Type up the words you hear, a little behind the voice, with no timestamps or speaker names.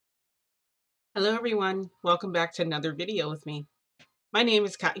Hello everyone, welcome back to another video with me. My name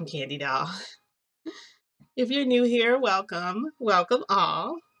is Cotton Candy Doll. If you're new here, welcome. Welcome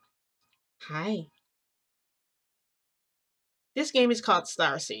all. Hi. This game is called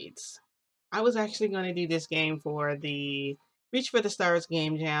Star Seeds. I was actually going to do this game for the Reach for the Stars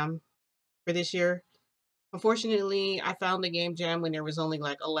Game Jam for this year. Unfortunately, I found the Game Jam when there was only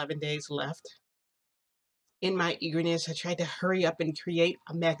like 11 days left. In my eagerness, I tried to hurry up and create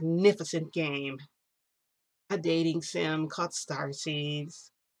a magnificent game. A dating sim called Star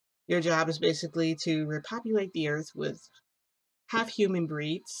Seeds. Your job is basically to repopulate the earth with half human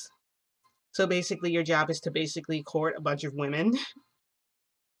breeds. So basically, your job is to basically court a bunch of women.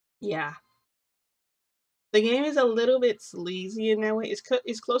 Yeah. The game is a little bit sleazy in that way.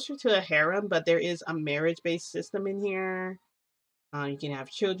 It's closer to a harem, but there is a marriage-based system in here. You can have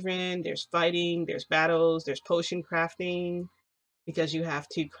children, there's fighting, there's battles, there's potion crafting, because you have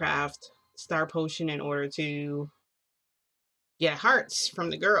to craft star potion in order to get hearts from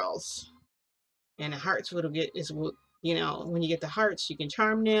the girls. And the hearts will get is when you get the hearts, you can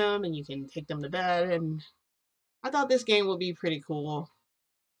charm them and you can take them to bed. And I thought this game would be pretty cool.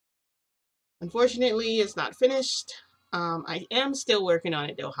 Unfortunately, it's not finished. I am still working on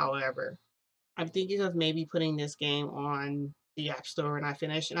it though, however. I'm thinking of maybe putting this game on the App Store when I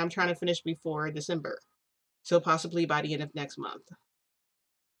finish, and I'm trying to finish before December. So possibly by the end of next month.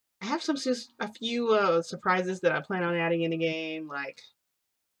 I have a few surprises that I plan on adding in the game, like,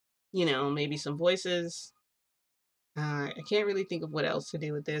 maybe some voices. I can't really think of what else to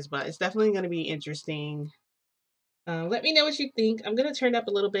do with this, but it's definitely going to be interesting. Let me know what you think. I'm going to turn up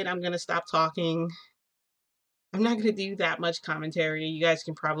a little bit. I'm going to stop talking. I'm not going to do that much commentary. You guys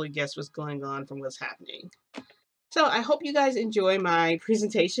can probably guess what's going on from what's happening. So I hope you guys enjoy my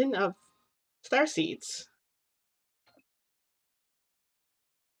presentation of Star Seeds.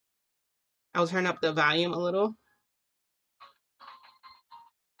 I'll turn up the volume a little.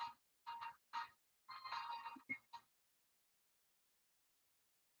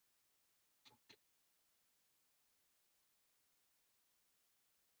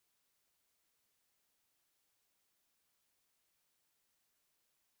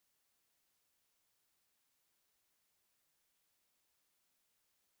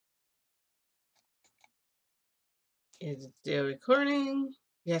 Is it still recording?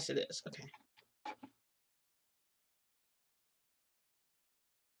 Yes, it is. Okay.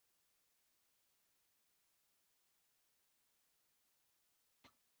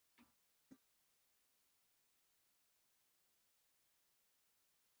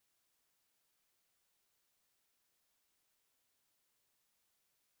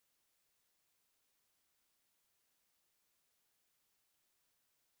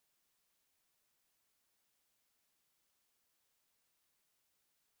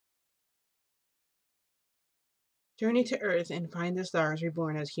 Journey to Earth and find the stars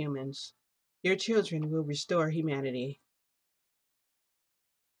reborn as humans. Your children will restore humanity.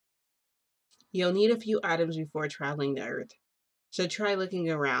 You'll need a few items before traveling to Earth, so try looking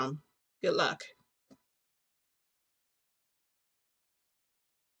around. Good luck.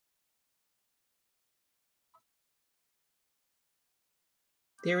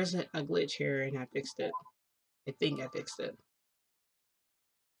 There is a glitch here and I fixed it. I think I fixed it.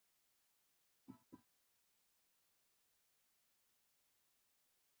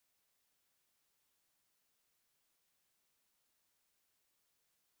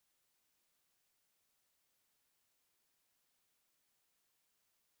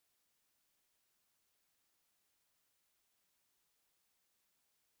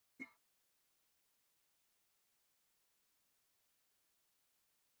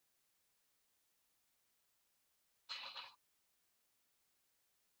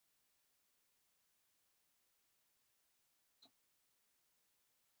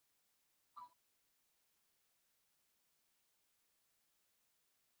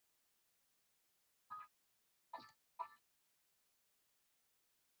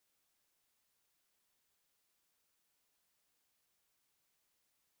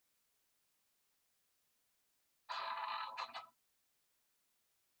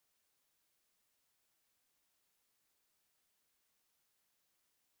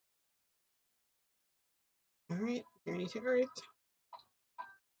 Alright, Journey to Earth.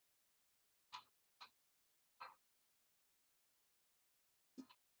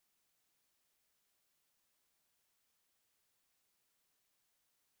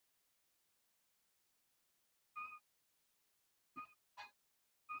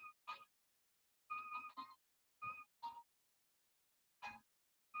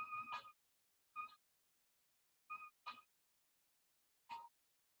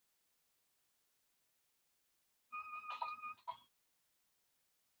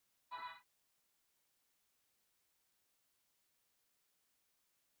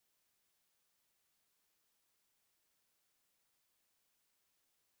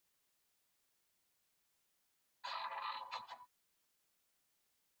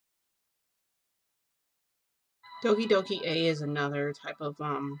 Doki Doki A is another type of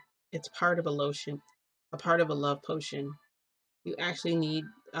it's part of a lotion, a part of a love potion. You actually need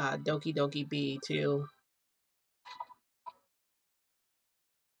Doki Doki B too,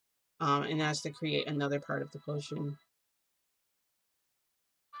 and that's to create another part of the potion.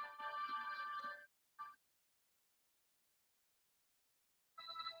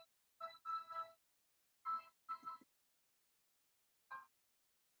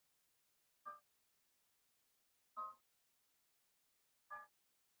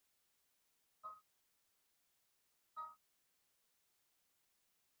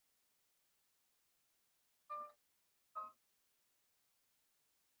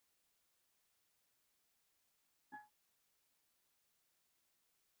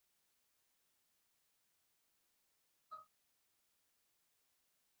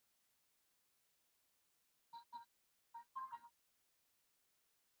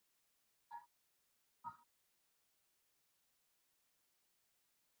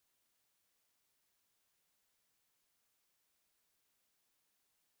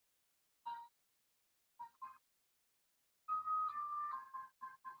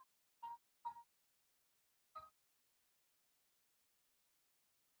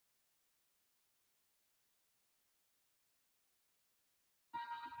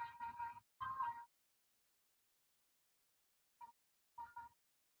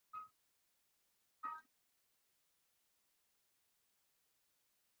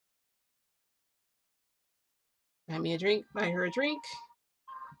 Buy me a drink, buy her a drink,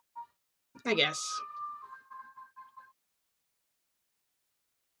 I guess.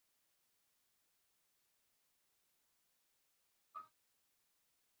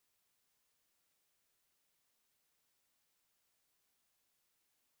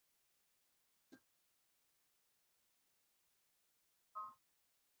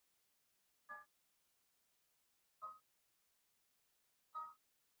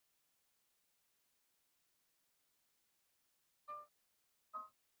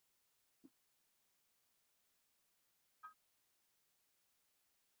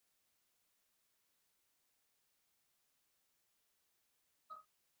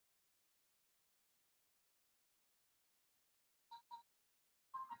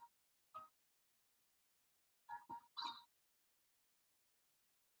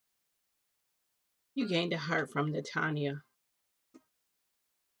 You gained a heart from Natanya.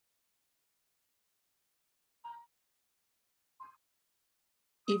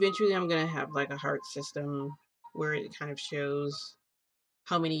 Eventually, I'm gonna have like a heart system where it kind of shows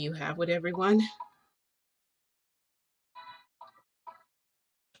how many you have with everyone.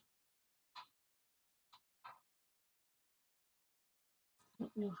 I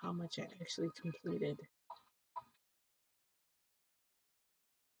don't know how much I actually completed.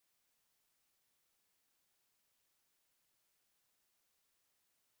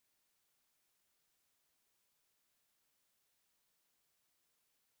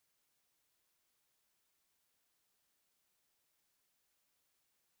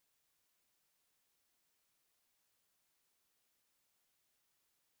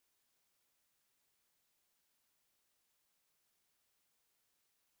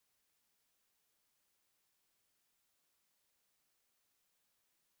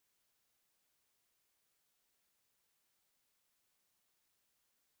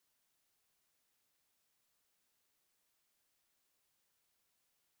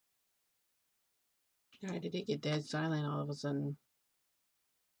 Why did it get dead silent all of a sudden?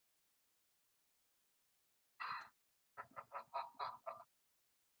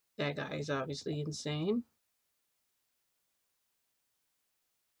 That guy is obviously insane.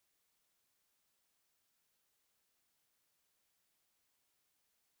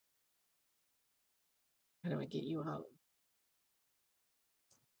 How do I get you out?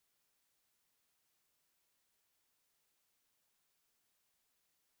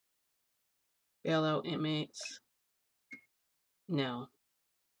 Bail out inmates. No.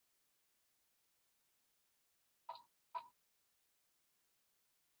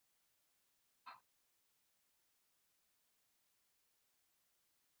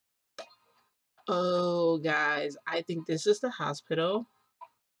 Oh, guys, I think this is the hospital.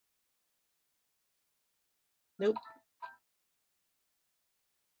 Nope.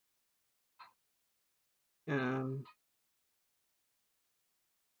 Um.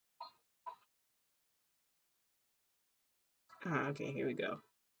 Okay, here we go.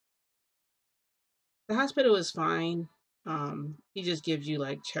 The hospital is fine. He just gives you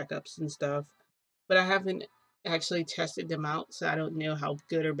like checkups and stuff. But I haven't actually tested them out, so I don't know how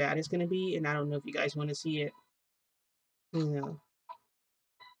good or bad it's gonna be, and I don't know if you guys want to see it. You know.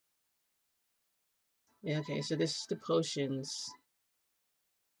 Yeah, okay, so this is the potions.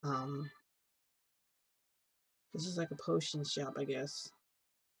 This is like a potion shop, I guess.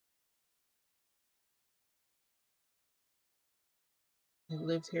 I've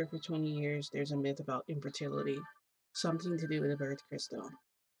lived here for 20 years. There's a myth about infertility. Something to do with the birth crystal.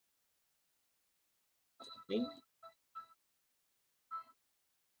 Okay.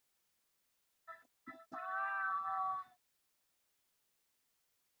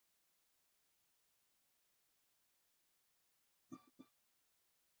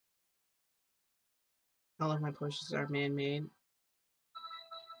 All of my potions are man-made.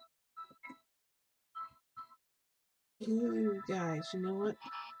 Ooh, guys, you know what?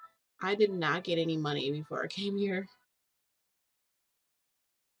 I did not get any money before I came here.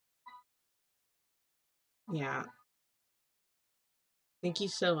 Yeah. Thank you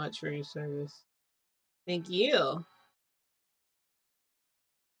so much for your service. Thank you.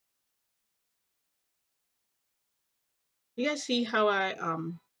 You guys see how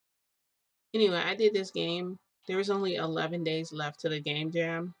anyway, I did this game. There was only 11 days left to the game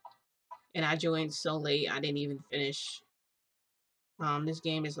jam, and I joined so late I didn't even finish. This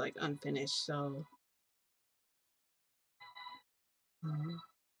game is like unfinished, so um,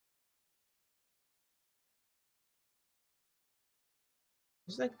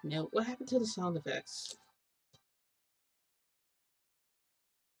 it's like no. What happened to the sound effects?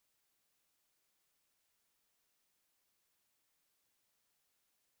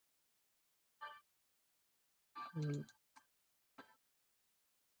 Hmm.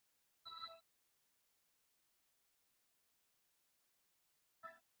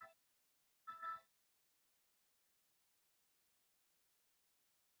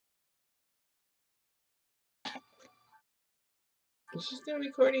 Is she still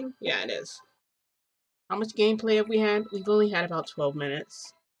recording? Yeah, it is. How much gameplay have we had? We've only had about 12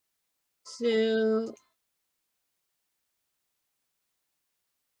 minutes. So,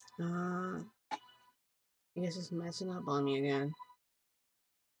 I guess it's messing up on me again.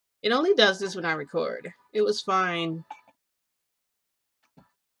 It only does this when I record. It was fine.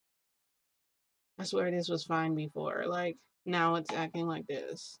 I swear this was fine before. Like, now it's acting like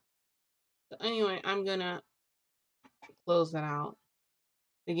this. So anyway, I'm gonna close that out.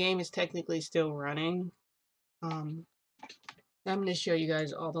 The game is technically still running. I'm gonna show you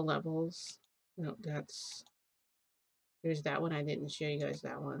guys all the levels. No, there's that one. I didn't show you guys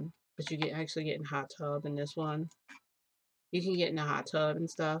that one. But you get actually get in hot tub in this one. You can get in a hot tub and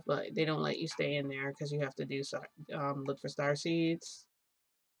stuff, but they don't let you stay in there because you have to do look for star seeds.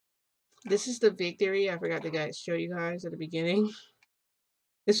 This is the victory. I forgot to show you guys at the beginning.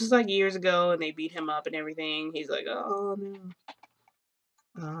 This was like years ago, and they beat him up and everything. He's like, oh no.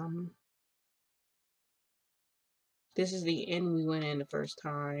 This is the inn we went in the first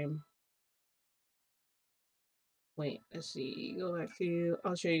time. Wait, let's see. Go back to.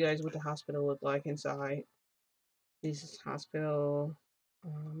 I'll show you guys what the hospital looked like inside. This is hospital.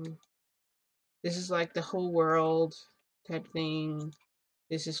 This is like the whole world type thing.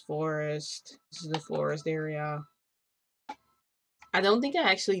 This is forest. This is the forest area. I don't think I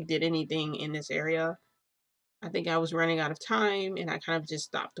actually did anything in this area. I think I was running out of time and I kind of just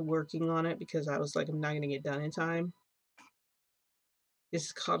stopped working on it because I was like, I'm not going to get done in time. This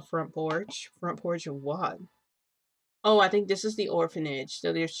is called Front Porch. Front Porch of what? Oh, I think this is the orphanage.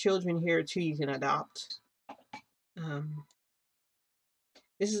 So there's children here too you can adopt. Um,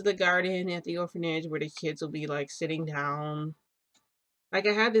 this is the garden at the orphanage where the kids will be like sitting down. Like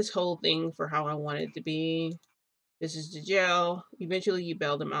I had this whole thing for how I wanted it to be. This is the jail. Eventually you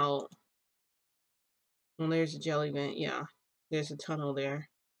bail them out. Well, there's a jail event. Yeah, there's a tunnel there.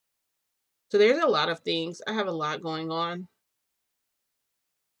 So there's a lot of things. I have a lot going on.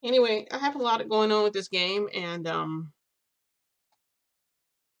 Anyway, I have a lot going on with this game, and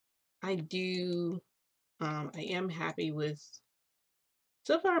I do. I am happy with.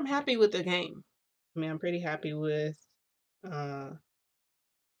 So far, I'm happy with the game. I mean, I'm pretty happy with uh,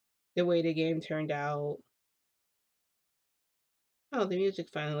 the way the game turned out. Oh, the music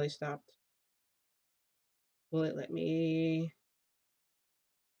finally stopped. Will it let me?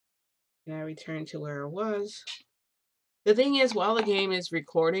 Can I return to where I was? The thing is, while the game is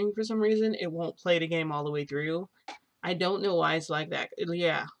recording, for some reason, it won't play the game all the way through. I don't know why it's like that.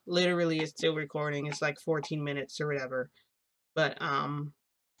 Yeah, literally, it's still recording. It's like 14 minutes or whatever. But I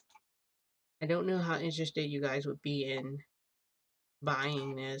don't know how interested you guys would be in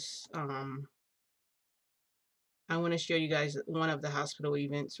buying this. I want to show you guys one of the hospital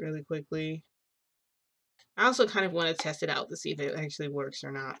events really quickly. I also kind of want to test it out to see if it actually works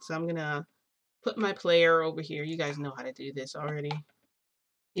or not. So I'm gonna put my player over here. You guys know how to do this already.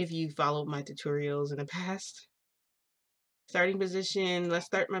 if you followed my tutorials in the past. Starting position, let's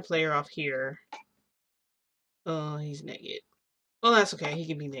start my player off here. Oh, he's naked. Well, that's okay, he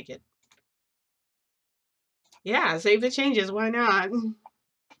can be naked. Yeah, save the changes, why not?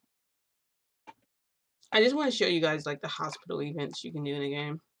 I just want to show you guys like the hospital events you can do in the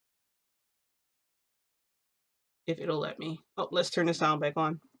game. If it'll let me. Oh, let's turn the sound back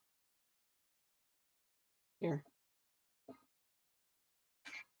on. Here.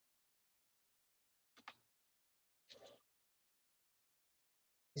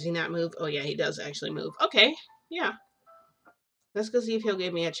 Does he not move? Oh yeah, he does actually move. Okay, yeah. Let's go see if he'll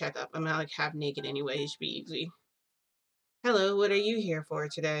give me a checkup. I'm not like half naked anyway, it should be easy. Hello, what are you here for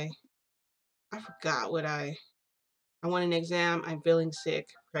today? I forgot what I want an exam. I'm feeling sick.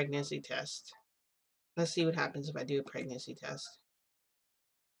 Pregnancy test. Let's see what happens if I do a pregnancy test.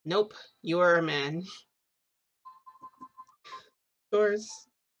 Nope, you are a man. Of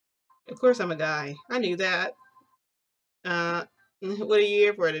course I'm a guy. I knew that. Uh, what are you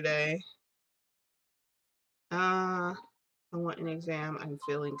here for today? I want an exam. I'm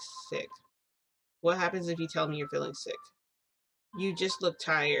feeling sick. What happens if you tell me you're feeling sick? You just look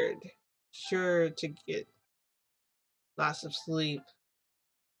tired. Sure to get lots of sleep.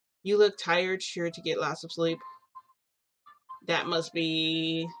 You look tired, sure to get lots of sleep. That must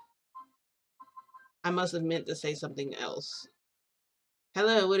be... I must have meant to say something else.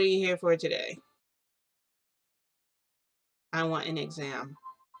 Hello, what are you here for today? I want an exam.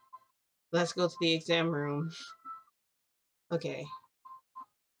 Let's go to the exam room. Okay.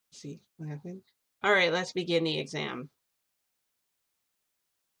 Let's see what happened. Alright, let's begin the exam.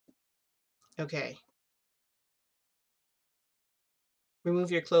 Okay.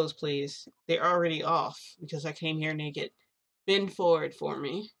 Remove your clothes, please. They're already off because I came here naked. Bend forward for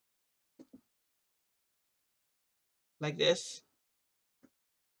me. Like this.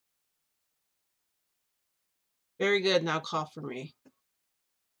 Very good. Now cough for me.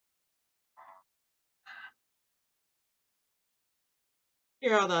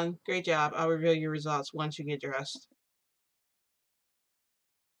 You're all done. Great job. I'll reveal your results once you get dressed.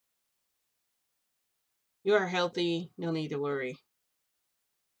 You are healthy. No need to worry.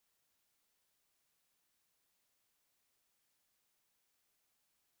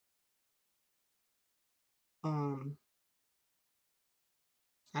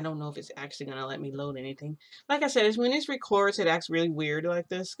 I don't know if it's actually going to let me load anything. Like I said, it's when it records, it acts really weird like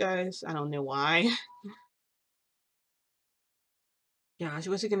this, guys. I don't know why. Gosh,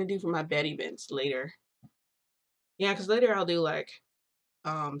 what's it going to do for my bed events later? Yeah, because later I'll do, like,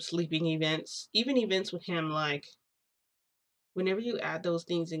 sleeping events. Even events with him, like, whenever you add those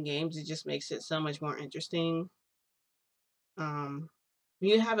things in games, it just makes it so much more interesting. When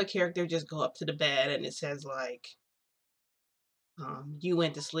you have a character just go up to the bed and it says, like, you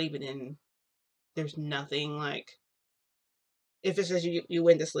went to sleep and then there's nothing, like, if it says you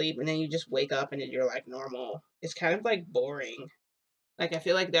went to sleep and then you just wake up and then you're like normal, it's kind of like boring. Like I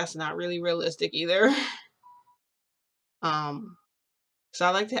feel like that's not really realistic either. um so I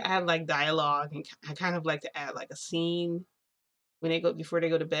like to add like dialogue, and I kind of like to add like a scene when they go before they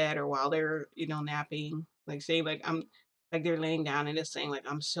go to bed or while they're, you know, napping. Like say like I'm like they're laying down and it's saying like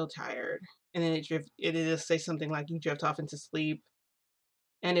I'm so tired. And then it just say something like you drift off into sleep,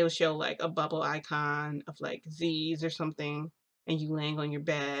 and it will show like a bubble icon of like Z's or something, and you laying on your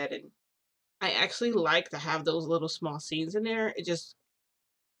bed. And I actually like to have those little small scenes in there.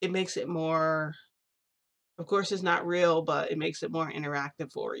 It makes it more, of course it's not real, but it makes it more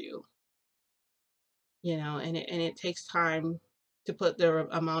interactive for you. You know, and it takes time to put the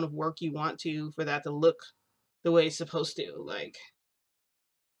amount of work you want to for that to look the way it's supposed to. Like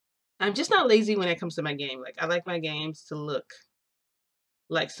I'm just not lazy when it comes to my game. Like I like my games to look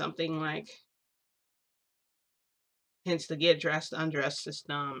like something, like hence the get dressed undressed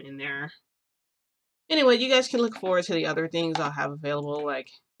system in there. Anyway, you guys can look forward to the other things I'll have available like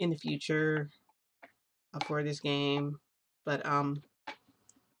in the future for this game. But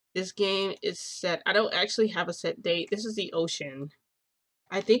this game is set. I don't actually have a set date. This is the ocean.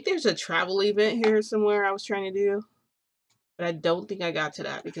 I think there's a travel event here somewhere I was trying to do, but I don't think I got to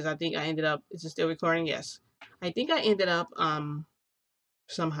that because I think I ended up, is it still recording? Yes. I think I ended up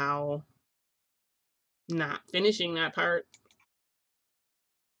somehow not finishing that part.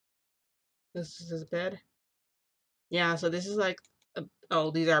 This is his bed. Yeah, so this is like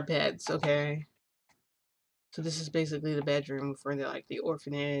oh, these are beds, okay. So this is basically the bedroom for the like the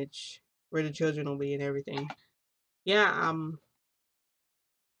orphanage where the children will be and everything. Yeah,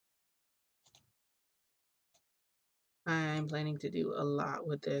 I'm planning to do a lot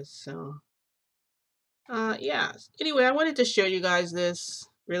with this, so yeah. Anyway, I wanted to show you guys this.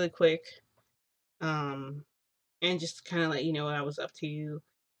 really quick. And just kind of let you know what I was up to.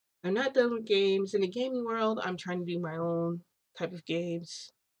 I'm not done with games. In the gaming world, I'm trying to do my own type of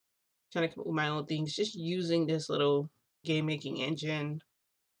games, trying to come up with my own things, just using this little game making engine.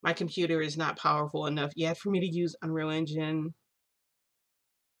 My computer is not powerful enough yet for me to use Unreal Engine,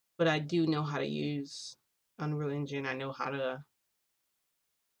 but I do know how to use Unreal Engine. I know how to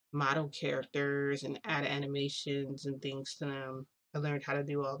model characters and add animations and things to them. I learned how to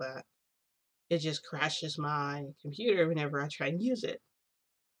do all that. It just crashes my computer whenever I try and use it.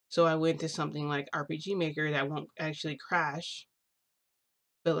 So I went to something like RPG Maker that won't actually crash.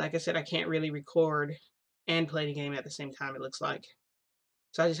 But like I said, I can't really record and play the game at the same time, it looks like.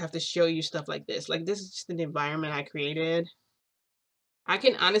 So I just have to show you stuff like this. Like, this is just an environment I created. I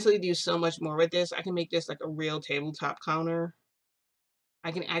can honestly do so much more with this. I can make this like a real tabletop counter.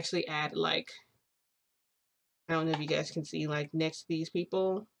 I can actually add like, I don't know if you guys can see, like next to these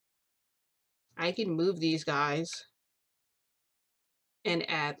people, I can move these guys and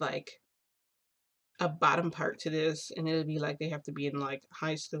add like a bottom part to this, and it'll be like they have to be in like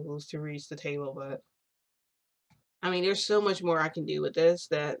high stools to reach the table. But I mean, there's so much more I can do with this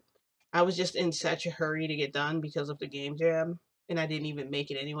that I was just in such a hurry to get done because of the game jam, and I didn't even make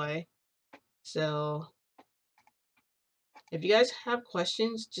it anyway. So if you guys have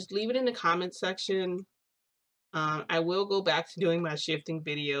questions, just leave it in the comments section. I will go back to doing my shifting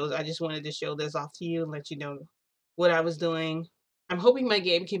videos. I just wanted to show this off to you and let you know what I was doing. I'm hoping my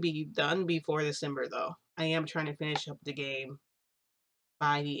game can be done before December, though. I am trying to finish up the game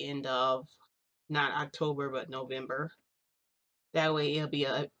by the end of not October but November. That way it'll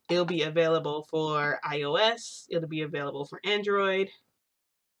be available for iOS, it'll be available for Android,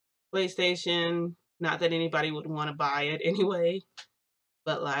 PlayStation. Not that anybody would want to buy it anyway,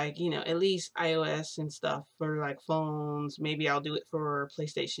 but like, you know, at least iOS and stuff for like phones. Maybe I'll do it for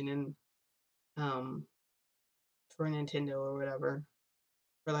PlayStation and um for Nintendo or whatever,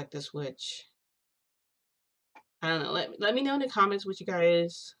 for like the Switch. I don't know. Let me know in the comments what you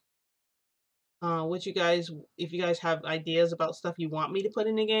guys, if you guys have ideas about stuff you want me to put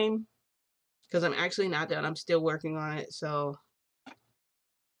in the game, because I'm actually not done. I'm still working on it, so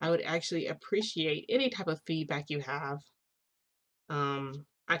I would actually appreciate any type of feedback you have.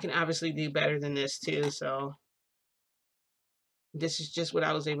 I can obviously do better than this too, so this is just what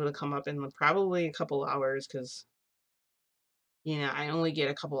I was able to come up in probably a couple hours, because you know, I only get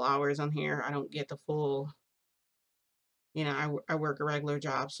a couple hours on here. I don't get the full, you know, I work a regular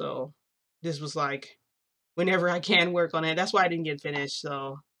job, so this was like whenever I can work on it. That's why I didn't get finished.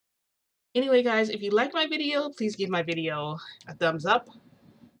 So anyway, guys, if you like my video, please give my video a thumbs up.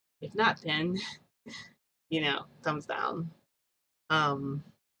 If not, then, you know, thumbs down. Um,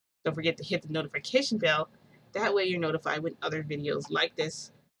 don't forget to hit the notification bell. That way you're notified when other videos like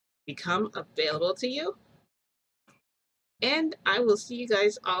this become available to you. And I will see you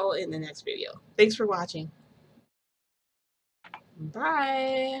guys all in the next video. Thanks for watching.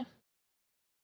 Bye.